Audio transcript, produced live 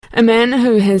A man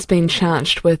who has been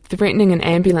charged with threatening an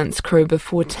ambulance crew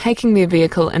before taking their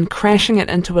vehicle and crashing it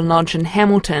into a lodge in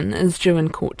Hamilton is due in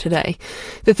court today.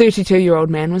 The 32-year-old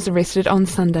man was arrested on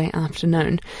Sunday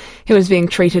afternoon. He was being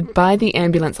treated by the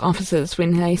ambulance officers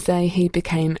when they say he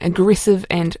became aggressive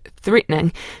and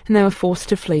threatening, and they were forced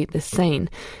to flee the scene.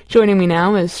 Joining me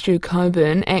now is Stu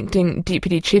Cockburn, Acting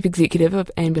Deputy Chief Executive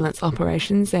of Ambulance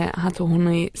Operations at Hato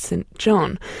Hone St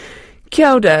John.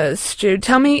 Kia ora, Stu.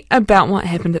 Tell me about what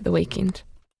happened at the weekend.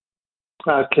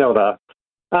 Kia ora.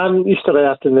 Yesterday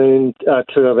afternoon,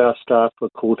 two of our staff were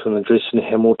called to an address in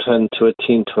Hamilton to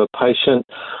attend to a patient.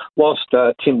 Whilst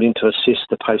attempting to assess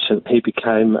the patient, he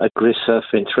became aggressive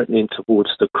and threatening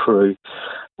towards the crew.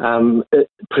 It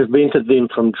prevented them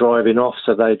from driving off,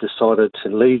 so they decided to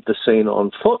leave the scene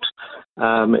on foot,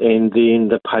 and then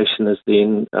the patient has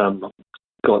then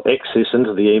got access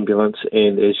into the ambulance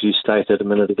and, as you stated a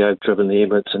minute ago, driven the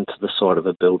ambulance into the side of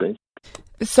a building.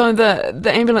 So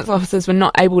the ambulance officers were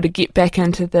not able to get back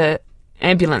into the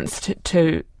ambulance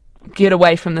to get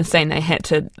away from the scene. They had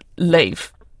to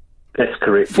leave. That's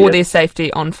correct. For their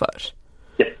safety on foot.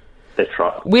 Yeah, that's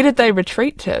right. Where did they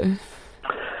retreat to?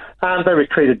 They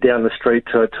retreated down the street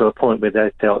to a point where they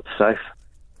felt safe.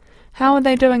 How are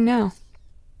they doing now?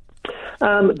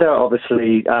 They're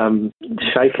obviously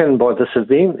shaken by this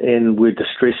event and were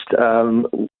distressed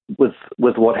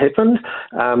with what happened.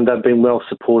 They've been well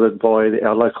supported by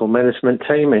our local management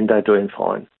team and they're doing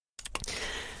fine.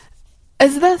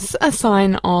 Is this a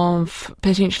sign of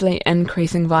potentially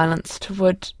increasing violence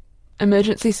toward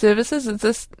emergency services? Is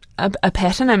this a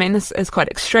pattern? I mean, this is quite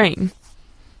extreme.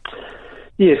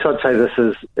 Yes, I'd say this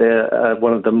is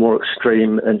one of the more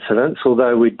extreme incidents,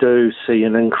 although we do see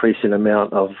an increasing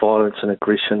amount of violence and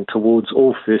aggression towards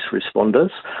all first responders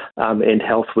and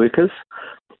health workers.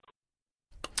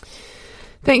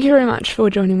 Thank you very much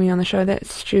for joining me on the show.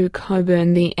 That's Stu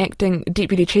Cockburn, the Acting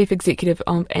Deputy Chief Executive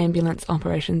of Ambulance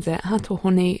Operations at Hato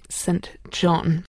Hone St John.